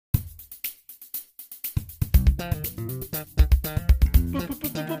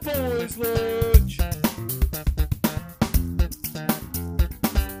Boys Lunch.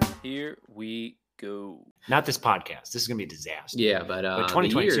 Here we go. Not this podcast. This is going to be a disaster. Yeah, but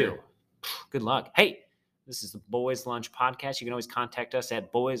 2022, good luck. Hey, this is the Boys Lunch Podcast. You can always contact us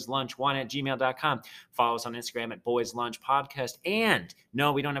at boyslunch1@gmail.com. Follow us on Instagram at Boys Lunch Podcast. And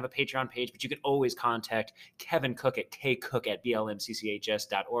no, we don't have a Patreon page, but you can always contact Kevin Cook at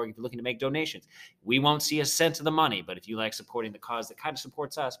kcook@blmcchs.org if you're looking to make donations. We won't see a cent of the money, but if you like supporting the cause that kind of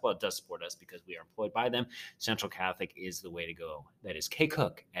supports us, well, it does support us because we are employed by them. Central Catholic is the way to go. That is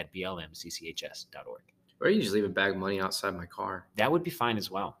kcook@blmcchs.org. Or you just leave a bag of money outside my car. That would be fine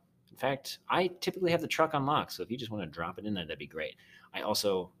as well. In fact, I typically have the truck unlocked, so if you just want to drop it in there, that'd be great. I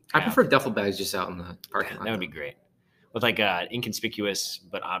prefer duffel bags just out in the parking lot. That would be great. With like inconspicuous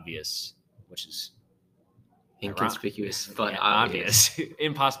but obvious, which is inconspicuous but obvious.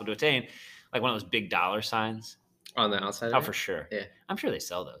 Impossible to attain. Like one of those big dollar signs. On the outside? Oh, for sure. Yeah. I'm sure they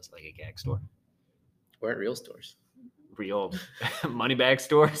sell those like a gag store. We're at real stores. Real money bag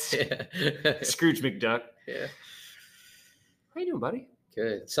stores. Yeah. Scrooge McDuck. Yeah. How you doing, buddy?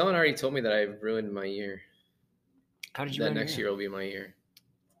 Good. Someone already told me that I ruined my year. How did you That next year will be my year.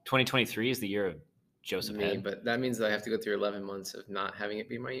 2023 is the year of Joseph Head. But that means that I have to go through 11 months of not having it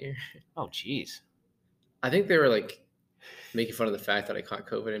be my year. Oh, geez. I think they were like making fun of the fact that I caught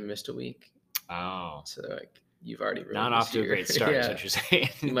COVID and missed a week. Oh. So like you've already ruined Not this off to a year. great start, is Yeah. what you're saying.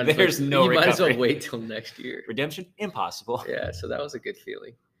 You might There's no you recovery. might as well wait till next year. Redemption? Impossible. Yeah, so that was a good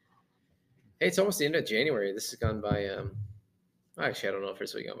feeling. Hey, it's almost the end of January. This has gone by actually I don't know if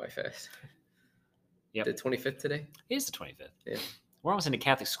it's really gone by fast. Yep. The 25th today? It is the 25th. Yeah. We're almost into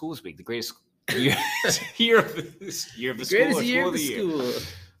Catholic Schools Week, the greatest year of the school. Greatest School year of of the the year.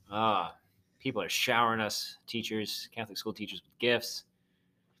 school. People are showering us, teachers, Catholic school teachers, with gifts.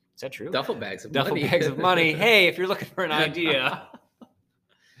 Is that true? Duffel bags of Duffel money. bags of money. Hey, if you're looking for an idea.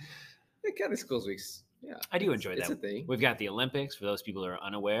 The Catholic Schools Weeks. Yeah. I do enjoy It's that. a thing. We've got the Olympics, for those people who are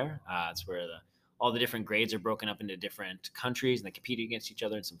unaware. It's where all the different grades are broken up into different countries and they compete against each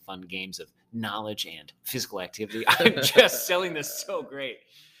other in some fun games of knowledge and physical activity. I'm just selling this so great.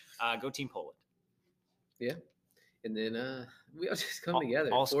 Go Team Poland. Yeah. And then we all just come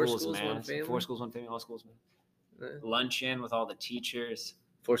together. All Four schools, one man. family. 4 schools, 1 family. All schools, man. Uh, Luncheon with all the teachers,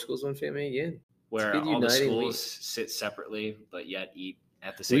 4 schools, 1 family again. where Good all the uniting schools week. sit separately but yet eat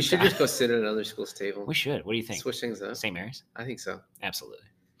at the same We should time. just go sit at another school's table. We should. What do you think? Switch things up. St. Mary's? I think so. Absolutely.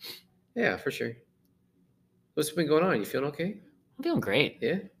 Yeah, for sure. What's been going on? You feeling okay? I'm feeling great.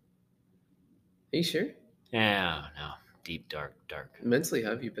 Yeah. Are you sure? Yeah, no. Deep, dark. Mentally, how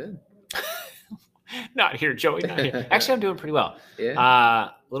have you been? Not here, Joey. Not here. Actually, I'm doing pretty well. Yeah.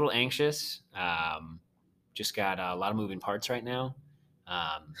 A little anxious. Just got a lot of moving parts right now.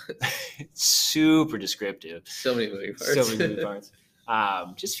 Super descriptive. So many moving parts. So many moving parts.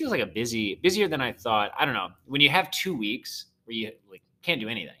 Just feels like busier than I thought. I don't know. When you have 2 weeks where you like can't do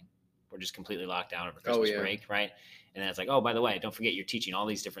anything, we're just completely locked down over Christmas break, right? And then it's like, oh, by the way, don't forget you're teaching all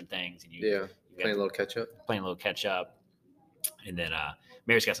these different things, and Yeah. Playing a little catch up. playing a little catch up. And then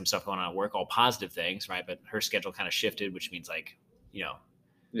Mary's got some stuff going on at work, all positive things, right? But her schedule kind of shifted, which means like, Yeah.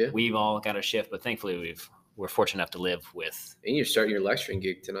 we've all got to shift. But thankfully, we're fortunate enough to live with. And you're starting your lecturing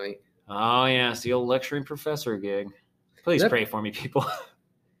gig tonight. Oh yeah, it's the old lecturing professor gig. Please pray for me, people.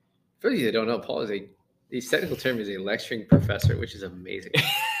 For those of you that don't know, Paul is his technical term is a lecturing professor, which is amazing.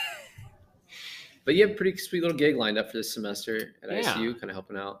 But you have a pretty sweet little gig lined up for this semester at Yeah. ICU, kind of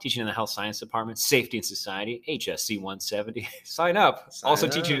helping out. Teaching in the health science department, safety and society, HSC 170. Sign up. Sign Also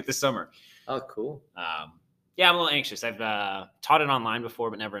up. teaching it this summer. Oh, cool. Yeah, I'm a little anxious. I've taught it online before,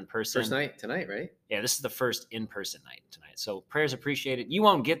 but never in person. First night tonight, right? Yeah, this is the first in-person night tonight. So prayers appreciated. You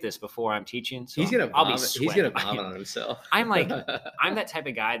won't get this before I'm teaching. So He's gonna I'll be vomit. He's sweating. gonna vomit on himself. I'm that type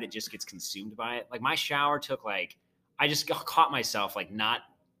of guy that just gets consumed by it. Like my shower took I just caught myself not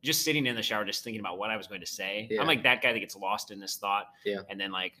just sitting in the shower, just thinking about what I was going to say. Yeah. I'm like that guy that gets lost in this thought. Yeah. And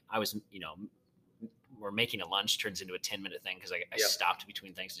then I was, we're making a lunch turns into a 10-minute thing because I Yep. stopped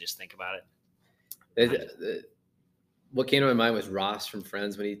between things to just think about it. What came to my mind was Ross from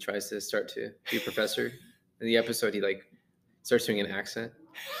Friends when he tries to start to be a professor. In the episode, he starts doing an accent,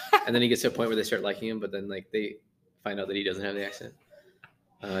 and then he gets to a point where they start liking him, but then they find out that he doesn't have the accent.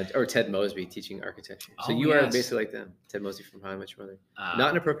 Or Ted Mosby teaching architecture. So Oh, you are yes. basically like them. Ted Mosby from How I Met Your Mother. Uh,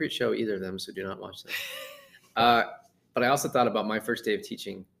 Not an appropriate show, either of them, so do not watch them. But I also thought about my first day of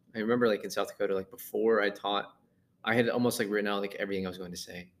teaching. I remember in South Dakota, before I taught, I had almost written out everything I was going to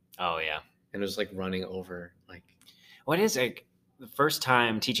say. Oh yeah. And it was running over What is the first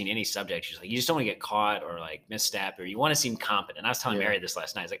time teaching any subject, you're just like, you just don't want to get caught or like misstep, or you want to seem competent. I was telling Yeah. Mary this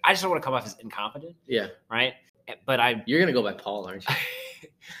last night. I was like, I just don't want to come off as incompetent, Yeah. right? But You're going to go by Paul, aren't you?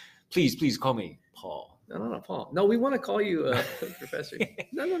 please call me Paul. No, Paul. No, we want to call you Professor.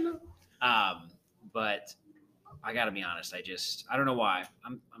 No. But I got to be honest. I don't know why.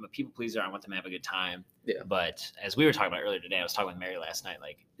 I'm a people pleaser. I want them to have a good time. Yeah. But as we were talking about earlier today, I was talking with Mary last night.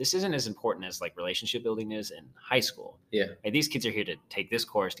 Like, this isn't as important as like relationship building is in high school. Yeah. Like, these kids are here to take this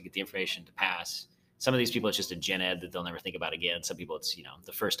course to get the information to pass. Some of these people, it's just a gen ed that they'll never think about again. Some people, it's,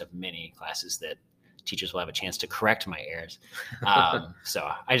 the first of many classes that teachers will have a chance to correct my errors. So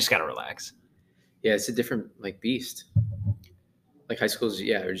I just got to relax. Yeah, it's a different like beast. Like high schools,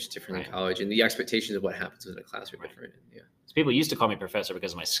 are just different Right. than college, and the expectations of what happens in a class are different. Yeah, So people used to call me professor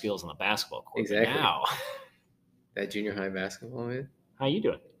because of my skills on the basketball court. but Exactly. Now, that junior high basketball, man. how you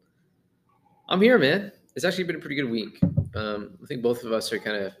doing? I'm here, man. It's actually been a pretty good week. I think both of us are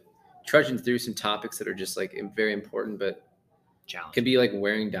kind of trudging through some topics that are just like very important, but Challenge. can be like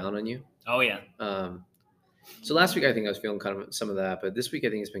wearing down on you. Oh yeah. So last week I think I was feeling kind of some of that, but this week I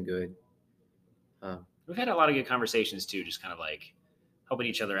think it's been good. We've had a lot of good conversations too, just kind of like helping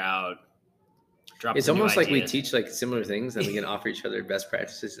each other out. dropping It's some new almost like we ideas. teach like similar things and we can offer each other best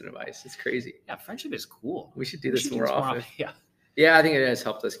practices and advice. It's crazy. Yeah, friendship is cool. We should do We this should do more this often. Yeah. Yeah, I think it has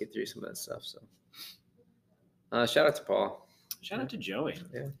helped us get through some of that stuff. So shout out to Paul. Shout out to Joey.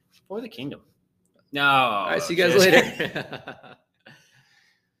 Yeah. For the kingdom. No. All right, see you guys just- later.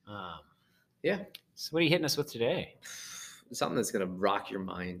 Yeah. So what are you hitting us with today? Something that's gonna rock your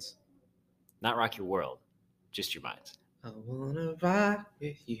minds. Not rock your world, just your minds. I wanna rock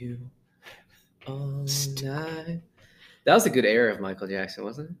with you all night. That was a good era of Michael Jackson,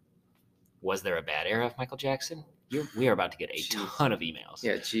 wasn't it? Was there a bad era of Michael Jackson? We are about to get a Jeez. ton of emails.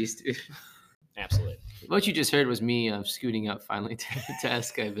 Yeah, jeez, dude. Absolutely. What you just heard was me scooting up finally to the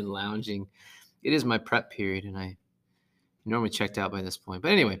desk. I've been lounging. It is my prep period, and I normally checked out by this point.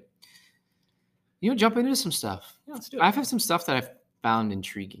 But anyway, jumping into some stuff. Yeah, let's do it. I've had some stuff that I've found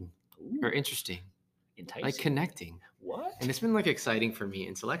intriguing Ooh, or interesting, enticing. like connecting, What? and it's been like exciting for me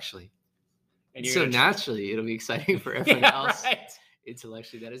intellectually. And you're So gonna- naturally, it'll be exciting for everyone Yeah, else right.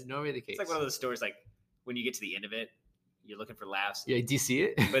 intellectually. That is normally the case. It's like one of those stories, like when you get to the end of it, you're looking for laughs, Yeah, do you see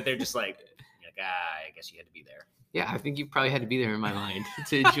it? but they're just like, I guess you had to be there. Yeah, I think you probably had to be there in my mind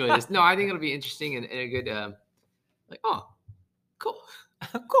to enjoy this. No, I think it'll be interesting and a good, oh, cool,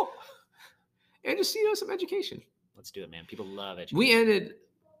 cool, and just some education. Let's do it, man. People love education. We ended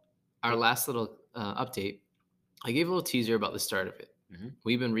our last little update. I gave a little teaser about the start of it. Mhm.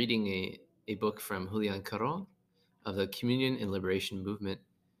 We've been reading a book from Julian Caron of the Communion and Liberation Movement.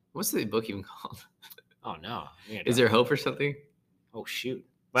 What's the book even called? Oh no. Is there hope or something? Oh shoot.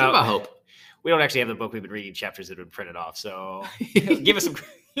 It's about hope. We don't actually have the book. We've been reading chapters that have been printed off. So give us some.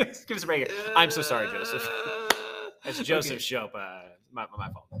 Give us a break. I'm so sorry, Joseph. That's Joseph's show. My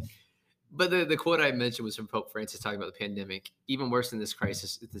fault. But the quote I mentioned was from Pope Francis talking about the pandemic. Even worse than this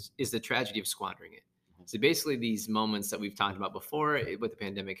crisis is the tragedy of squandering it. So basically, these moments that we've talked about before with the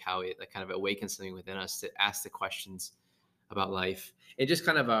pandemic, how it kind of awakens something within us to ask the questions about life. And just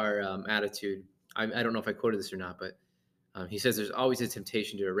kind of our attitude. I don't know if I quoted this or not, but he says there's always a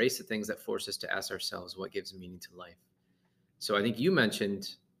temptation to erase the things that force us to ask ourselves what gives meaning to life. So I think you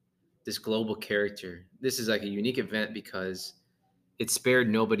mentioned this global character. This is like a unique event because It spared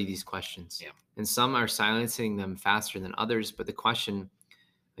nobody these questions. Yeah. And some are silencing them faster than others. But the question,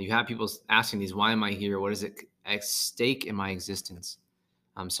 you have people asking these, why am I here? What is at stake in my existence?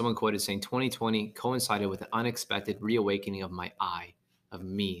 Someone quoted saying 2020 coincided with an unexpected reawakening of my I, of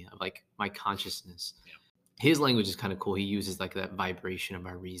me, of like my consciousness. Yeah. His language is kind of cool. He uses like that vibration of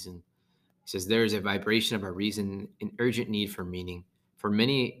our reason. He says there is a vibration of our reason, an urgent need for meaning. For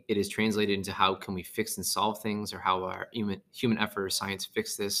many, it is translated into how can we fix and solve things, or how our human effort or science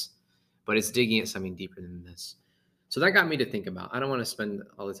fix this. But it's digging at something deeper than this. So that got me to think about. I don't want to spend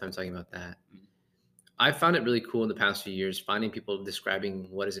all the time talking about that. I found it really cool in the past few years finding people describing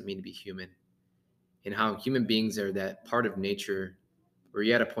what does it mean to be human, and how human beings are that part of nature where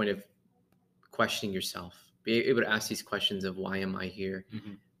you're at a point of questioning yourself, be able to ask these questions of why am I here,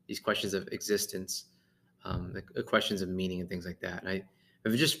 Mhm. these questions of existence, the questions of meaning and things like that. And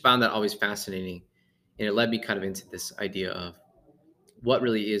I've just found that always fascinating, and it led me kind of into this idea of what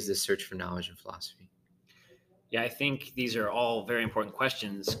really is this search for knowledge and philosophy. Yeah, I think these are all very important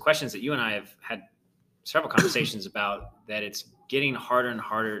questions that you and I have had several conversations about, that it's getting harder and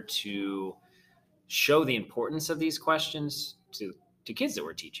harder to show the importance of these questions to kids that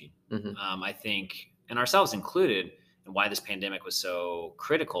we're teaching. Mhm. I think, and ourselves included, and why this pandemic was so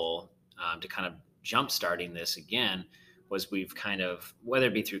critical to kind of jump starting this again, was we've kind of, whether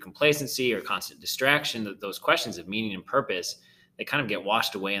it be through complacency or constant distraction, that those questions of meaning and purpose, they kind of get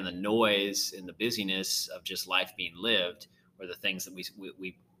washed away in the noise, in the busyness of just life being lived, or the things that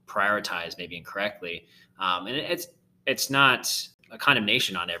we prioritize maybe incorrectly. And it's not a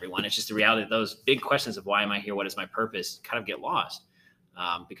condemnation on everyone. It's just the reality that those big questions of why am I here, what is my purpose, kind of get lost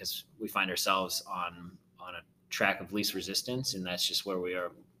because we find ourselves on a track of least resistance, and that's just where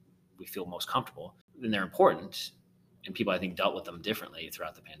we feel most comfortable. And they're important, and people I think dealt with them differently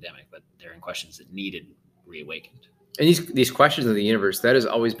throughout the pandemic, but they're in questions that needed reawakened. And these questions of the universe, that has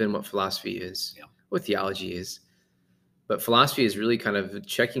always been what philosophy is, what theology is. But philosophy is really kind of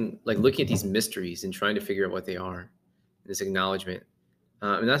checking, like looking at these mysteries and trying to figure out what they are, this acknowledgement.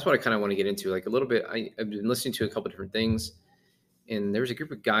 And that's what I kind of want to get into, like a little bit. I've been listening to a couple of different things, and there was a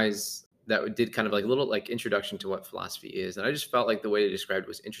group of guys that did kind of like a little like introduction to what philosophy is. And I just felt like the way they described it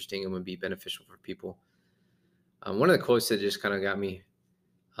was interesting and would be beneficial for people. One of the quotes that just kind of got me,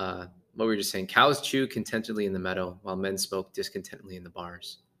 what we were just saying, cows chew contentedly in the meadow while men smoke discontentedly in the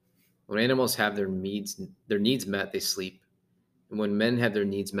bars. When animals have their needs met, they sleep. And when men have their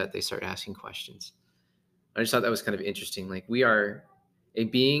needs met, they start asking questions. I just thought that was kind of interesting. Like, we are a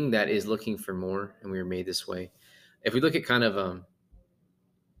being that is looking for more, and we were made this way. If we look at kind of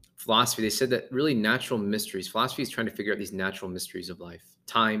philosophy, they said that really natural mysteries, philosophy is trying to figure out these natural mysteries of life,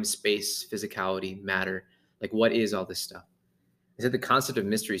 time, space, physicality, matter, like what is all this stuff? They said the concept of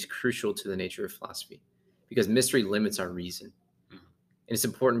mystery is crucial to the nature of philosophy because mystery limits our reason. And it's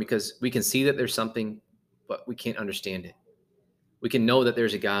important because we can see that there's something, but we can't understand it. We can know that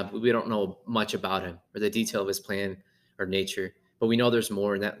there's a God, but we don't know much about him or the detail of his plan or nature, but we know there's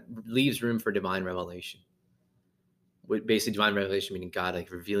more, and that leaves room for divine revelation. Basically, divine revelation meaning God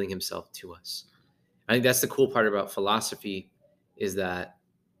like revealing himself to us. I think that's the cool part about philosophy, is that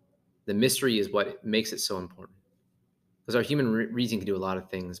the mystery is what makes it so important. Because our human reason can do a lot of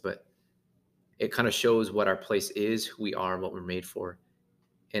things, but it kind of shows what our place is, who we are, what we're made for,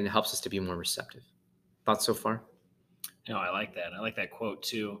 and it helps us to be more receptive. Thoughts so far? No, I like that. I like that quote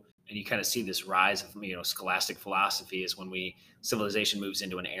too. And you kind of see this rise of, scholastic philosophy is when civilization moves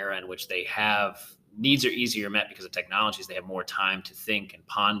into an era in which they have needs are easier met because of technologies. They have more time to think and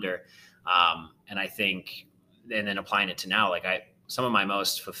ponder. And I think, and then applying it to now, some of my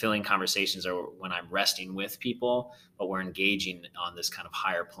most fulfilling conversations are when I'm resting with people, but we're engaging on this kind of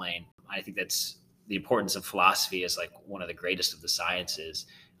higher plane. I think that's the importance of philosophy is like one of the greatest of the sciences.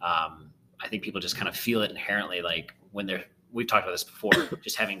 I think people just kind of feel it inherently, like when we've talked about this before,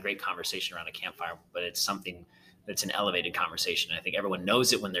 just having great conversation around a campfire, but it's something that's an elevated conversation. I think everyone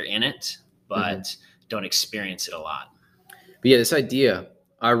knows it when they're in it, but don't experience it a lot. But yeah, this idea,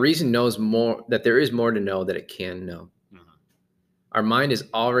 our reason knows more, that there is more to know that it can know. Our mind is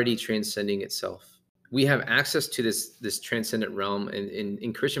already transcending itself. We have access to this transcendent realm, and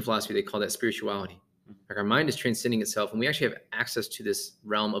in Christian philosophy, they call that spirituality. Like, our mind is transcending itself, and we actually have access to this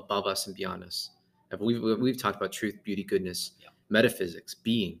realm above us and beyond us. We've talked about truth, beauty, goodness, metaphysics,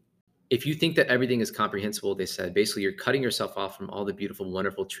 being. If you think that everything is comprehensible, they said, basically you're cutting yourself off from all the beautiful,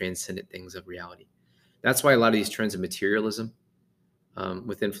 wonderful, transcendent things of reality. That's why a lot of these trends of materialism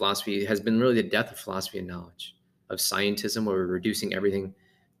within philosophy has been really the death of philosophy and knowledge, of scientism, where we're reducing everything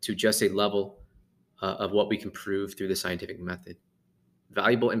to just a level of what we can prove through the scientific method.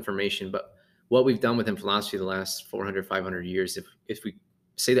 Valuable information, but what we've done within philosophy the last 400, 500 years, if we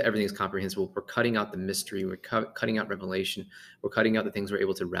say that everything is comprehensible, we're cutting out the mystery, we're cutting out revelation, we're cutting out the things we're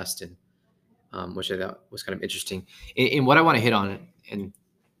able to rest in, which I thought was kind of interesting. And what I want to hit on, and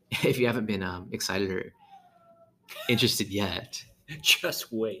if you haven't been excited or interested yet,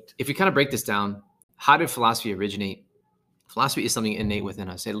 just wait. If we kind of break this down, how did philosophy originate? Philosophy is something innate within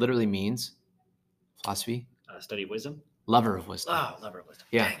us. It literally means philosophy. Study of wisdom. Lover of wisdom. Oh, lover of wisdom.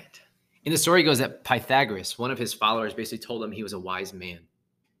 Yeah. Dang it. And the story goes that Pythagoras, one of his followers, basically told him he was a wise man. And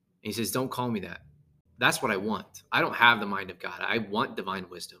he says, don't call me that. That's what I want. I don't have the mind of God. I want divine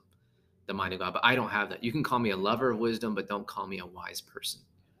wisdom, the mind of God, but I don't have that. You can call me a lover of wisdom, but don't call me a wise person.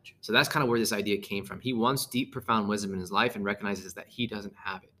 So that's kind of where this idea came from. He wants deep, profound wisdom in his life and recognizes that he doesn't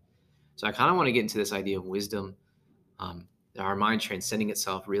have it. So I kind of want to get into this idea of wisdom, our mind transcending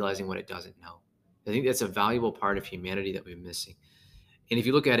itself, realizing what it doesn't know. I think that's a valuable part of humanity that we're missing. And if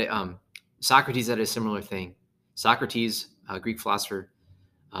you look at it, Socrates had a similar thing. Socrates, a Greek philosopher,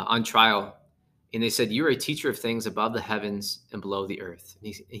 on trial, and they said, "You are a teacher of things above the heavens and below the earth."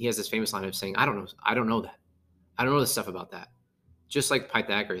 And he has this famous line of saying, "I don't know that. I don't know the stuff about that." Just like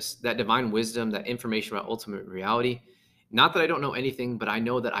Pythagoras, that divine wisdom, that information about ultimate reality. Not that I don't know anything, but I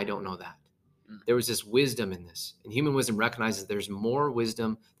know that I don't know that. There was this wisdom in this, and human wisdom recognizes there's more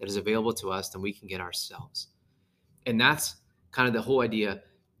wisdom that is available to us than we can get ourselves. And that's kind of the whole idea.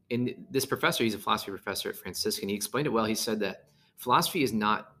 And this professor, he's a philosophy professor at Franciscan, he explained it well. He said that philosophy is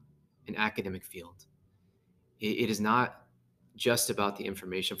not an academic field. It is not just about the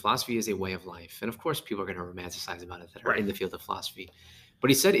information. Philosophy is a way of life. And of course, people are going to romanticize about it that are in the field of philosophy. But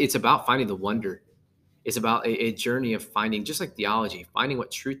he said it's about finding the wonder. It's about a journey of finding, just like theology, finding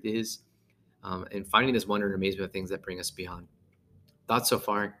what truth is, and finding this wonder and amazement of things that bring us beyond. Thoughts so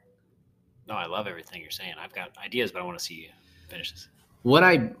far? No, I love everything you're saying. I've got ideas, but I want to see you finish this. What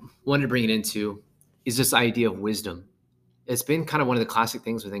I wanted to bring it into is this idea of wisdom. It's been kind of one of the classic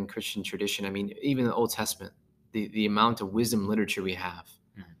things within Christian tradition. I mean, even the Old Testament, the amount of wisdom literature we have,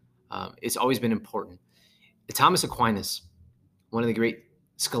 it's always been important. Thomas Aquinas, one of the great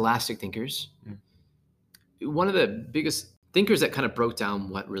scholastic thinkers, one of the biggest thinkers that kind of broke down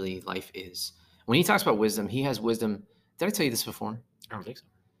what really life is. When he talks about wisdom, he has wisdom. Did I tell you this before? I don't think so.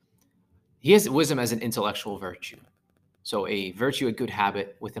 He has wisdom as an intellectual virtue. So a virtue, a good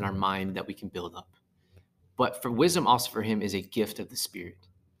habit within our mind that we can build up. But for wisdom also for him is a gift of the Spirit.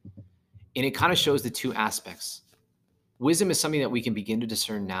 And it kind of shows the two aspects. Wisdom is something that we can begin to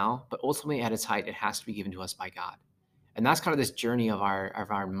discern now, but ultimately at its height, it has to be given to us by God. And that's kind of this journey of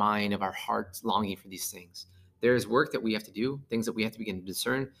our mind, of our hearts longing for these things. There is work that we have to do, things that we have to begin to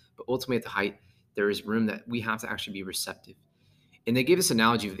discern, but ultimately at the height, there is room that we have to actually be receptive. And they gave this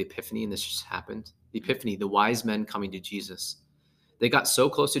analogy of the Epiphany, and this just happened. The Epiphany, the wise men coming to Jesus. They got so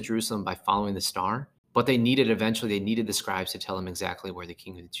close to Jerusalem by following the star, but they needed the scribes to tell them exactly where the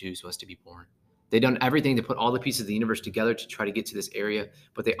King of the Jews was to be born. They'd done everything to put all the pieces of the universe together to try to get to this area,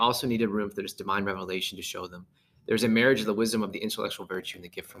 but they also needed room for this divine revelation to show them. There's a marriage of the wisdom of the intellectual virtue and the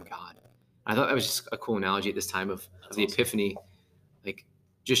gift from God. I thought that was just a cool analogy at this time of the Epiphany, like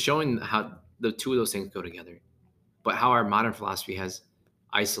just showing how the two of those things go together, but how our modern philosophy has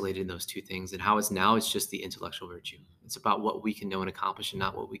isolated those two things and how it's just the intellectual virtue. It's about what we can know and accomplish and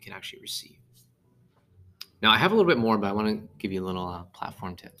not what we can actually receive. Now I have a little bit more, but I want to give you a little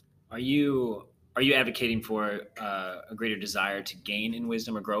platform tip. Are you advocating for a greater desire to gain in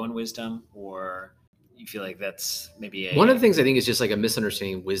wisdom or grow in wisdom, or you feel like that's maybe one of the things I think is just like a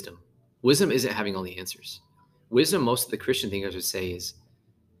misunderstanding of wisdom. Wisdom isn't having all the answers. Wisdom, most of the Christian thinkers would say, is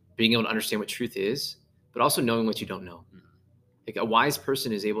being able to understand what truth is, but also knowing what you don't know. Like a wise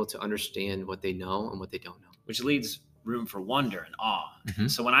person is able to understand what they know and what they don't know, which leaves room for wonder and awe.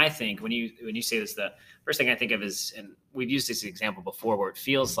 So when you say this, the first thing I think of is, and we've used this example before, where it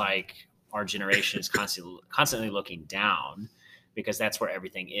feels like our generation is constantly looking down because that's where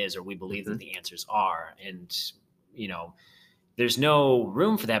everything is, or we believe that the answers are. And, there's no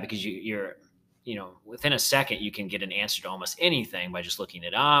room for that because you're within a second you can get an answer to almost anything by just looking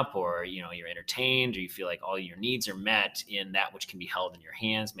it up, or, you're entertained, or you feel like all your needs are met in that which can be held in your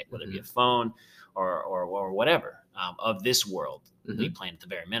hands, whether it be a phone or whatever of this world, we plan at the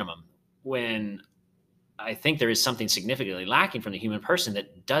very minimum. When I think there is something significantly lacking from the human person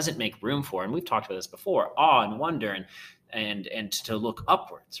that doesn't make room for, and we've talked about this before, awe and wonder and to look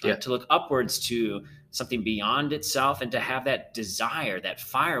upwards, right? Yeah. To look upwards to something beyond itself, and to have that desire, that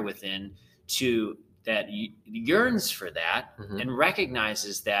fire within that yearns for that, and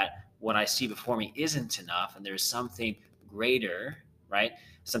recognizes that what I see before me isn't enough, and there's something greater, right?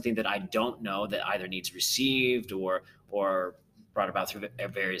 Something that I don't know that either needs received or brought about through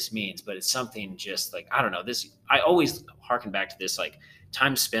various means, but it's something just like, I don't know, this, I always harken back to this, like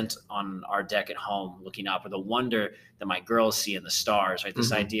time spent on our deck at home looking up, or the wonder that my girls see in the stars, right?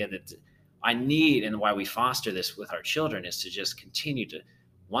 This idea that I need, and why we foster this with our children, is to just continue to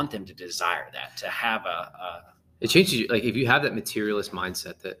want them to desire that, to have it changes you. Like if you have that materialist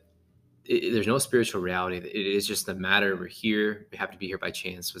mindset that there's no spiritual reality, it is just a matter, we're here, we have to be here by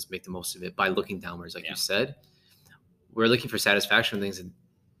chance, let's make the most of it by looking downwards, like you said. We're looking for satisfaction in things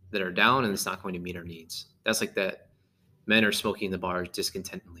that are down, and it's not going to meet our needs. That's like that men are smoking in the bars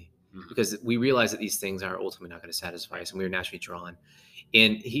discontentedly, because we realize that these things are ultimately not going to satisfy us, and we are naturally drawn.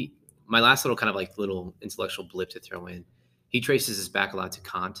 And my last little kind of like little intellectual blip to throw in, he traces this back a lot to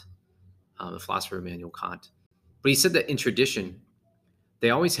Kant, the philosopher Immanuel Kant. But he said that in tradition, they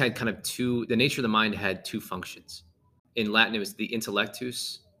always had kind of the nature of the mind had two functions. In Latin, it was the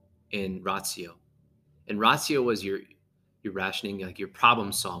intellectus and ratio. And ratio was your rationing, like your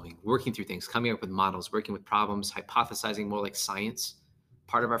problem solving, working through things, coming up with models, working with problems, hypothesizing, more like science,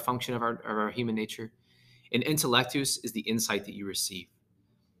 part of our function of our human nature. And intellectus is the insight that you receive.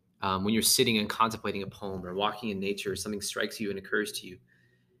 When you're sitting and contemplating a poem or walking in nature, something strikes you and occurs to you,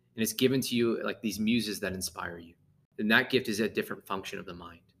 and it's given to you like these muses that inspire you. And that gift is a different function of the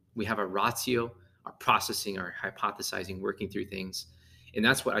mind. We have our ratio, our processing, our hypothesizing, working through things. And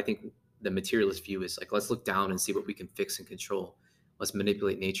that's what I think the materialist view is like, let's look down and see what we can fix and control. Let's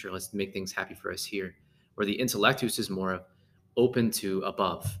manipulate nature. Let's make things happy for us here. Where the intellectus is more of open to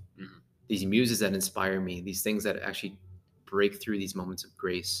above. Mhm. These muses that inspire me, these things that actually break through these moments of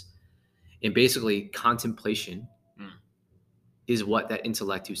grace. And basically contemplation is what that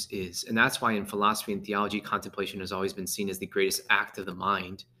intellectus is. And that's why in philosophy and theology, contemplation has always been seen as the greatest act of the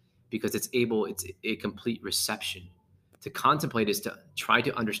mind, because it's a complete reception. To contemplate is to try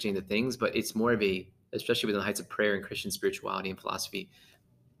to understand the things, but it's more of a, especially within the heights of prayer and Christian spirituality and philosophy,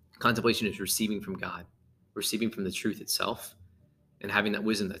 contemplation is receiving from God, receiving from the truth itself, and having that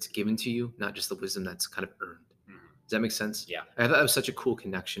wisdom that's given to you, not just the wisdom that's kind of earned. Does that make sense? Yeah. I thought that was such a cool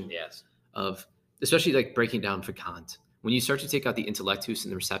connection. Yes. Of, especially like breaking down for Kant. When you start to take out the intellectus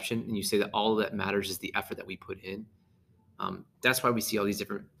and the reception, and you say that all that matters is the effort that we put in, that's why we see all these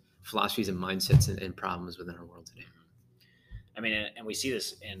different philosophies and mindsets and problems within our world today. I mean, and we see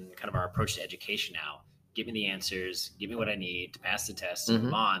this in kind of our approach to education now. Give me the answers, give me what I need to pass the test, and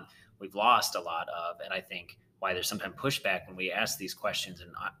move on. We've lost a lot of, and I think why there's sometimes pushback when we ask these questions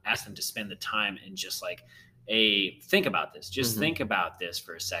and ask them to spend the time and just like, think about this. Just think about this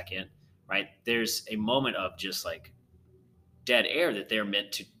for a second, right? There's a moment of just like dead air that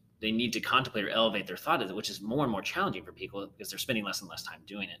they need to contemplate or elevate their thought, which is more and more challenging for people because they're spending less and less time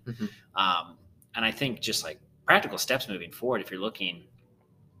doing it. And I think just like practical steps moving forward, if you're looking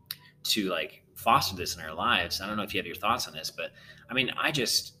to like foster this in our lives, I don't know if you have your thoughts on this, but I mean,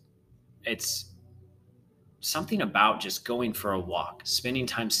 it's something about just going for a walk, spending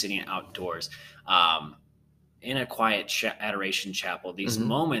time sitting outdoors, in a quiet adoration chapel, these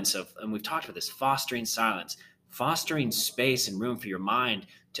moments of, and we've talked about this, fostering silence, fostering space and room for your mind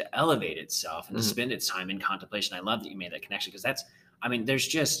to elevate itself and to spend its time in contemplation. I love that you made that connection, because that's, I mean, there's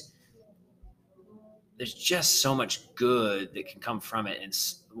just so much good that can come from it.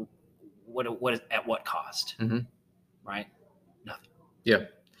 And what at what cost, right? Nothing. Yeah.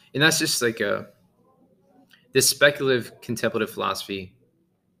 And that's just like this speculative contemplative philosophy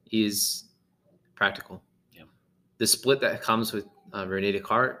is practical. Yeah. The split that comes with Rene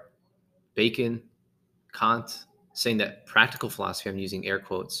Descartes, Bacon, Kant, saying that practical philosophy, I'm using air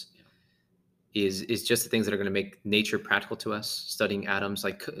quotes, is just the things that are going to make nature practical to us. Studying atoms,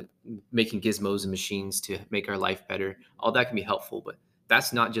 like making gizmos and machines to make our life better. All that can be helpful, but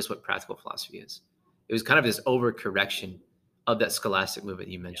that's not just what practical philosophy is. It was kind of this overcorrection of that scholastic movement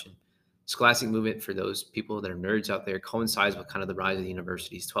you mentioned. Scholastic movement, for those people that are nerds out there, coincides with kind of the rise of the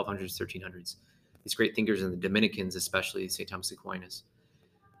universities, 1200s, 1300s. These great thinkers in the Dominicans, especially St. Thomas Aquinas.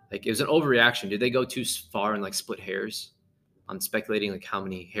 Like, it was an overreaction. Did they go too far and like split hairs on speculating like how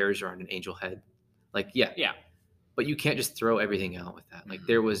many hairs are on an angel head? Like, yeah. But you can't just throw everything out with that. Like,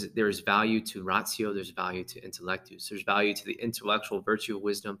 there's value to ratio, there's value to intellectus, there's value to the intellectual virtue of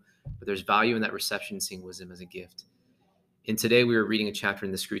wisdom, but there's value in that reception, seeing wisdom as a gift. And today we were reading a chapter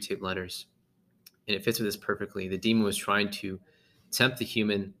in the Screwtape Letters, and it fits with this perfectly. The demon was trying to tempt the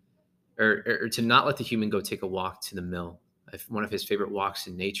human, or to not let the human go take a walk to the mill, one of his favorite walks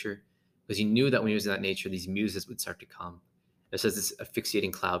in nature, because he knew that when he was in that nature, these muses would start to come. It says this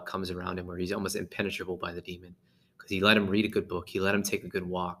asphyxiating cloud comes around him where he's almost impenetrable by the demon, because he let him read a good book. He let him take a good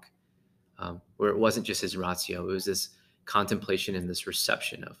walk, where it wasn't just his ratio. It was this contemplation and this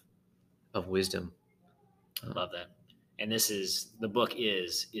reception of wisdom. Love that. And the book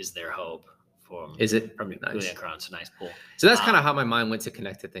is There Hope? From Nice. Julian Cron. It's a nice pull. So that's kind of how my mind went to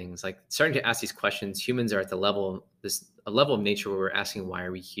connect to things, like starting to ask these questions. Humans are at a level of nature where we're asking, why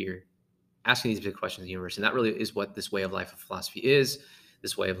are we here? Asking these big questions of the universe. And that really is what this way of life of philosophy is,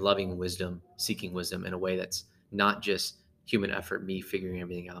 this way of loving wisdom, seeking wisdom in a way that's not just human effort, me figuring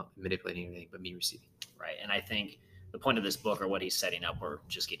everything out, manipulating everything, but me receiving. Right. And I think the point of this book, or what he's setting up, we're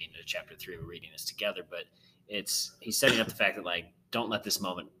just getting into chapter 3, we're reading this together, but he's setting up the fact that, like, don't let this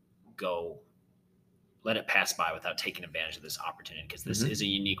moment go, let it pass by without taking advantage of this opportunity, because this is a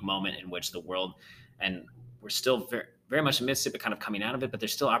unique moment in which the world, and we're still very, very much amidst it, but kind of coming out of it, but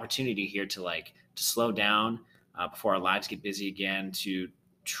there's still opportunity here to slow down before our lives get busy again, to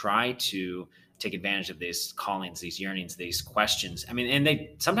try to take advantage of these callings, these yearnings, these questions. I mean, and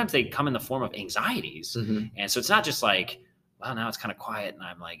sometimes they come in the form of anxieties. And so it's not just like, well, now it's kind of quiet and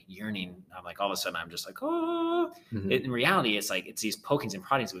I'm like yearning. I'm like, all of a sudden I'm just like, oh, in reality, it's like, it's these pokings and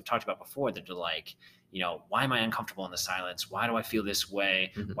proddings that we've talked about before that are like, why am I uncomfortable in the silence? Why do I feel this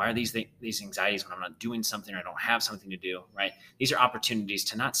way? Why are these anxieties when I'm not doing something or I don't have something to do, right? These are opportunities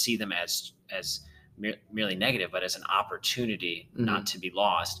to not see them as merely negative, but as an opportunity not to be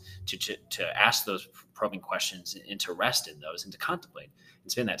lost, to ask those probing questions and to rest in those and to contemplate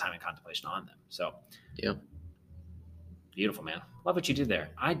and spend that time in contemplation on them. So, yeah. Beautiful, man. Love what you did there.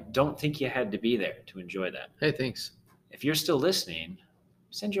 I don't think you had to be there to enjoy that. Hey, thanks. If you're still listening,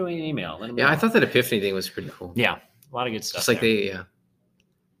 send Joey an email. Let him Yeah, know. I thought that epiphany thing was pretty cool. Yeah, a lot of good stuff. Just like there.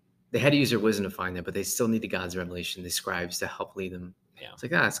 they had to use their wisdom to find that, but they still needed God's revelation, the scribes, to help lead them. Yeah. It's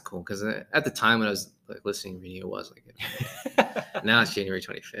like, that's cool. Because at the time when I was like listening to reading, it was like it. Now it's January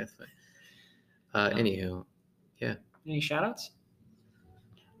 25th. But anywho, Any shout outs?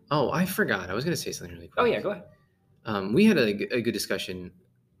 oh, I forgot. I was going to say something really quick. Oh, yeah, go ahead. We had a good discussion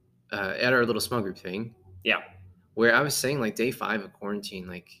at our little small group thing. Yeah. Where I was saying like day 5 of quarantine,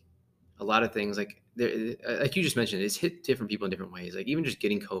 like a lot of things like like you just mentioned, it's hit different people in different ways. Like even just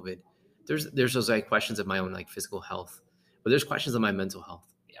getting COVID, there's those like questions of my own like physical health, but there's questions of my mental health.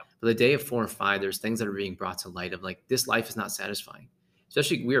 Yeah. But the day of 4 and 5, there's things that are being brought to light of like this life is not satisfying.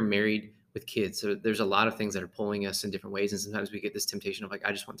 Especially we are married with kids, so there's a lot of things that are pulling us in different ways, and sometimes we get this temptation of like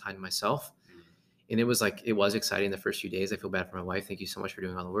I just want time to myself. And it was exciting the first few days. I feel bad for my wife. Thank you so much for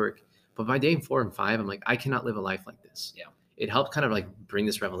doing all the work. But by day 4 and 5, I'm like, I cannot live a life like this. Yeah. It helped kind of like bring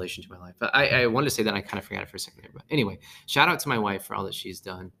this revelation to my life. But I wanted to say that, and I kind of forgot it for a second there. But anyway, shout out to my wife for all that she's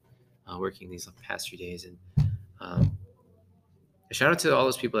done working these past few days. And shout out to all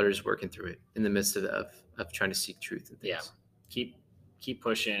those people that are just working through it in the midst of trying to seek truth and things. Yeah. Keep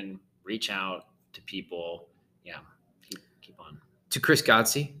pushing, reach out to people. Yeah. Keep on. To Chris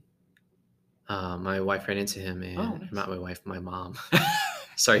Godsey, my wife ran into him, and nice. not my wife, my mom.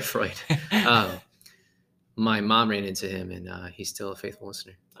 Sorry, Freud. My mom ran into him, and he's still a faithful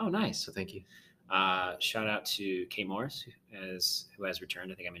listener. Oh, nice. So thank you. Shout out to Kate Morris, who has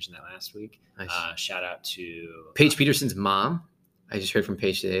returned. I think I mentioned that last week. Nice. Shout out to Paige Peterson's mom. I just heard from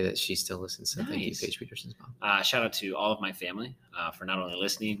Paige today that she still listens. So thank you, Nice. Paige Peterson's mom. Shout out to all of my family for not only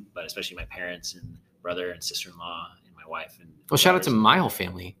listening, but especially my parents and brother and sister-in-law and my wife. And Well, shout out to brothers. my whole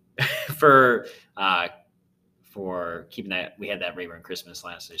family. for keeping that. We had that Rayburn Christmas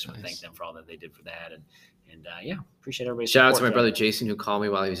last. So I just want to Nice. thank them for all that they did for that. And yeah, appreciate everybody's Shout out to support my brother throughout- Jason, who called me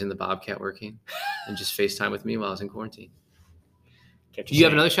while he was in the Bobcat working and just FaceTime with me while I was in quarantine. kept Do you have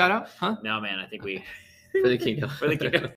safe. another shout out? Huh? No, man. I think we For the kingdom. For the kingdom.